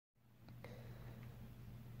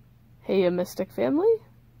Hey, Mystic family.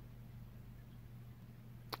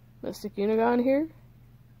 Mystic Unigon here,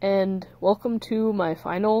 and welcome to my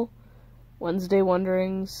final Wednesday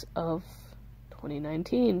Wonderings of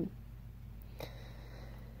 2019.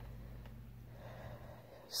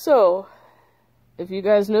 So, if you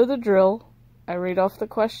guys know the drill, I read off the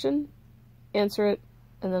question, answer it,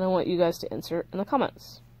 and then I want you guys to answer it in the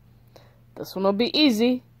comments. This one will be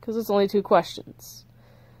easy, because it's only 2 questions.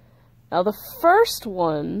 Now, the first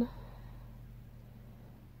one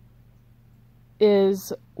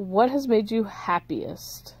is, what has made you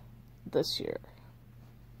happiest this year?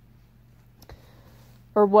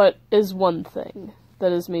 Or what is one thing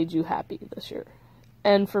that has made you happy this year?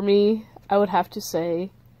 And for me, I would have to say,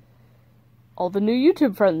 all the new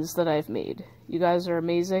YouTube friends that I've made. You guys are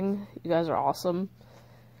amazing. You guys are awesome.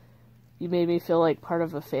 You made me feel like part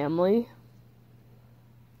of a family.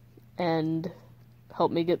 And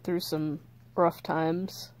helped me get through some rough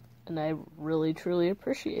times. And I really, truly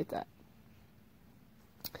appreciate that.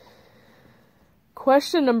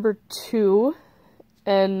 Question number 2,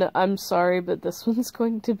 and I'm sorry, but this one's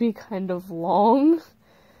going to be kind of long.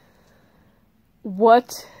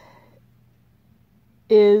 What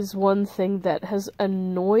is one thing that has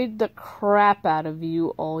annoyed the crap out of you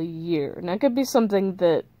all year? And that could be something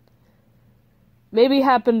that maybe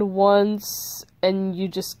happened once and you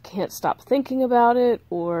just can't stop thinking about it,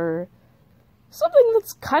 or something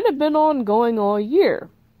that's kind of been ongoing all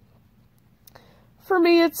year. For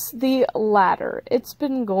me, it's the latter. It's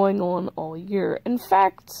been going on all year. In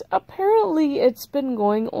fact, apparently it's been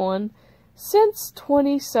going on since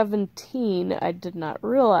 2017. I did not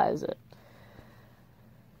realize it.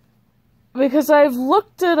 Because I've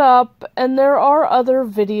looked it up, and there are other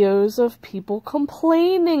videos of people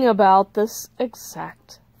complaining about this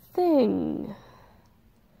exact thing.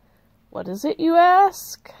 What is it, you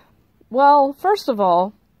ask? Well, first of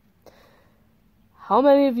all, how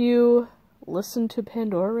many of you listen to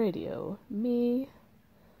Pandora Radio? Me.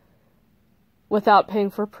 Without paying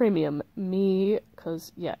for premium. Me,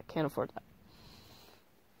 because, yeah, can't afford that.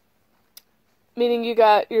 Meaning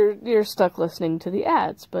you're stuck listening to the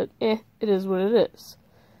ads, but it is what it is.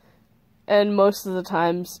 And most of the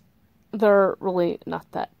times, they're really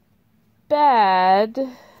not that bad.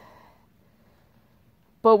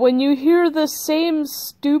 But when you hear the same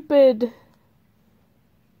stupid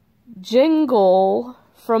jingle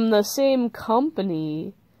from the same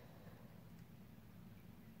company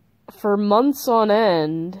for months on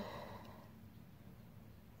end,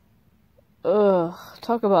 ugh,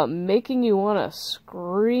 talk about making you want to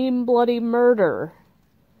scream bloody murder.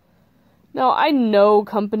 Now, I know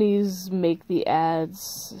companies make the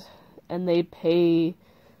ads and they pay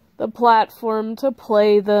the platform to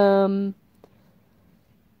play them,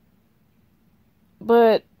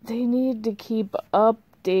 but they need to keep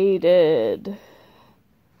updated.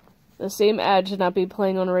 The same ad should not be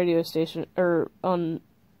playing on a radio station, or on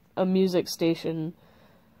a music station,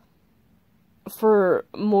 for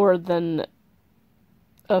more than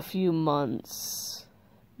a few months.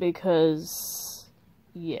 Because,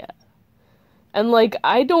 yeah. And, like,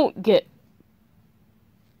 I don't get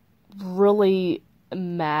really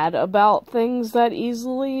mad about things that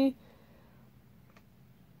easily.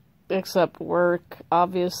 Except work,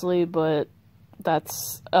 obviously, but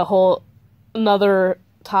that's a whole another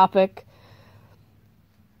topic.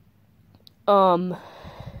 But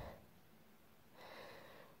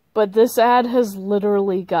this ad has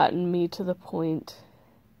literally gotten me to the point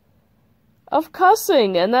of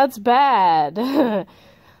cussing, and that's bad.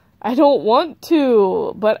 I don't want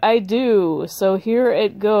to, but I do, so here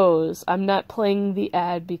it goes. I'm not playing the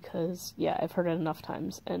ad because, yeah, I've heard it enough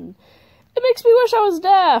times, and it makes me wish I was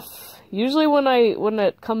deaf. Usually when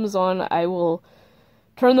it comes on, I will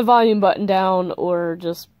turn the volume button down, or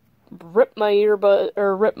just rip my earbud,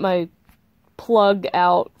 or rip my plug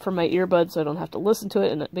out from my earbud so I don't have to listen to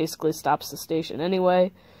it, and it basically stops the station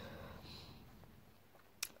anyway.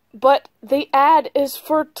 But the ad is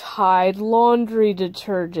for Tide laundry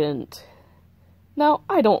detergent. Now,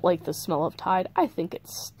 I don't like the smell of Tide. I think it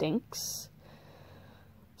stinks.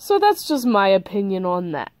 So that's just my opinion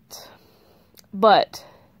on that. But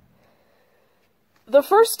the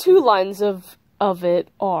first 2 lines of it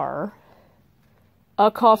are a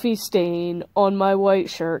coffee stain on my white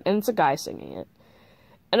shirt, and it's a guy singing it.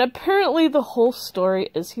 And apparently the whole story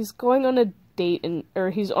is he's going on a date,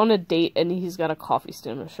 he's on a date and he's got a coffee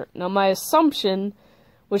stain on his shirt. Now, my assumption,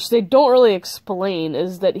 which they don't really explain,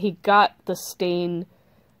 is that he got the stain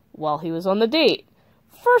while he was on the date.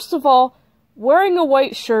 First of all, wearing a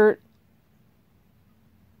white shirt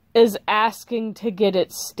is asking to get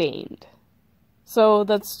it stained. So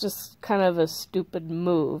that's just kind of a stupid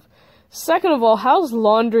move. Second of all, how's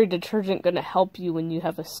laundry detergent going to help you when you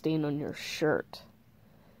have a stain on your shirt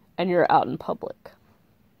and you're out in public?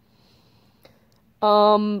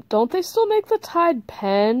 Don't they still make the Tide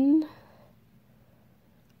pen?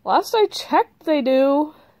 Last I checked, they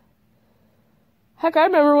do. Heck, I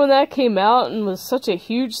remember when that came out and was such a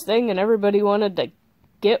huge thing and everybody wanted to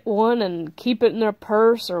get one and keep it in their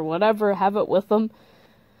purse or whatever, have it with them.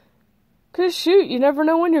 'Cause shoot, you never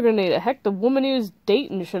know when you're gonna need it. Heck, the woman he was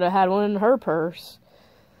dating should have had one in her purse.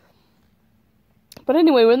 But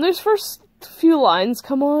anyway, when those first few lines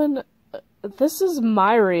come on, this is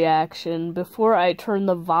my reaction before I turn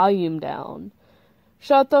the volume down.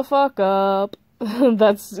 Shut the fuck up.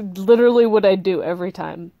 That's literally what I do every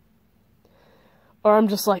time. Or I'm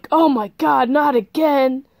just like, oh my god, not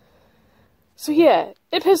again! So yeah,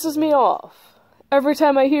 it pisses me off every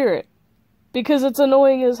time I hear it. Because it's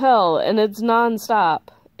annoying as hell, and it's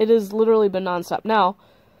non-stop. It has literally been non-stop. Now,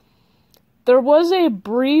 there was a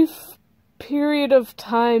brief period of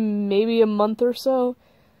time, maybe a month or so,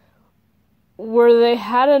 where they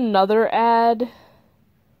had another ad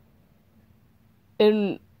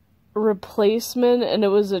in replacement, and it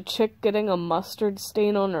was a chick getting a mustard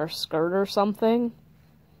stain on her skirt or something.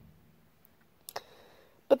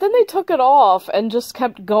 But then they took it off and just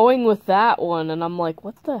kept going with that one, and I'm like,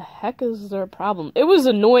 what the heck is their problem? It was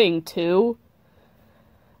annoying too.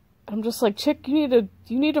 I'm just like, chick, you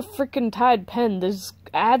need a freaking Tide pen. These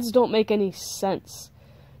ads don't make any sense.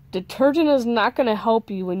 Detergent is not going to help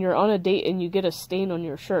you when you're on a date and you get a stain on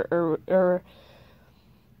your shirt, or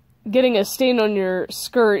getting a stain on your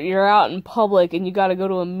skirt, you're out in public and you gotta go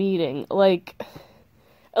to a meeting. Like,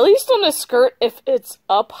 at least on a skirt, if it's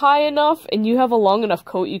up high enough and you have a long enough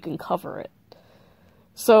coat, you can cover it.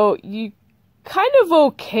 So, you kind of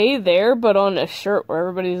okay there, but on a shirt where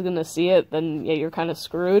everybody's gonna see it, then yeah, you're kind of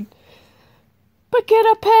screwed. But get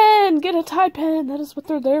a pen! Get a Tide pen! That is what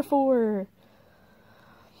they're there for.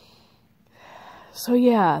 So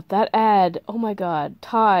yeah, that ad, oh my god,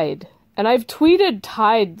 Tide. And I've tweeted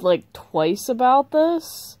Tide like twice about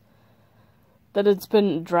this. That it's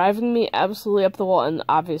been driving me absolutely up the wall, and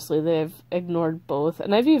obviously they've ignored both.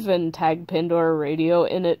 And I've even tagged Pandora Radio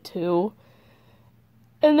in it too.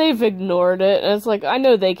 And they've ignored it, and it's like, I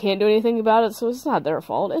know they can't do anything about it, so it's not their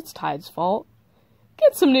fault, it's Tide's fault.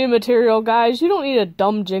 Get some new material, guys. You don't need a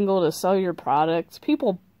dumb jingle to sell your products.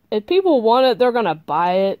 If people want it, they're gonna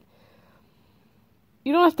buy it.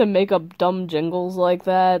 You don't have to make up dumb jingles like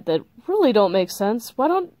that really don't make sense. Why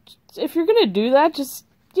don't, if you're gonna do that, just,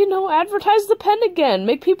 advertise the pen again.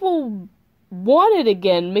 Make people want it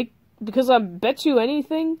again. Because I bet you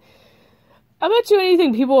anything,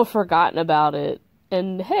 people have forgotten about it.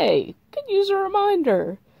 And hey, could use a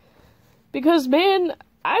reminder. Because man,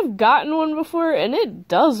 I've gotten one before and it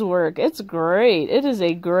does work. It's great. It is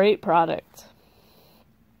a great product.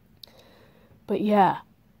 But yeah,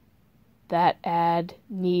 that ad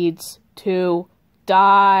needs to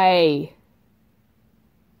die.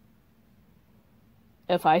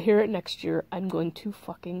 If I hear it next year, I'm going to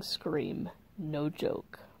fucking scream. No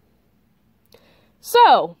joke.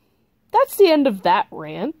 So, that's the end of that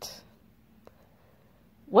rant.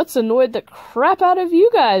 What's annoyed the crap out of you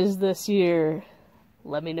guys this year?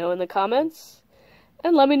 Let me know in the comments,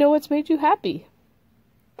 and let me know what's made you happy.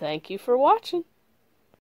 Thank you for watching.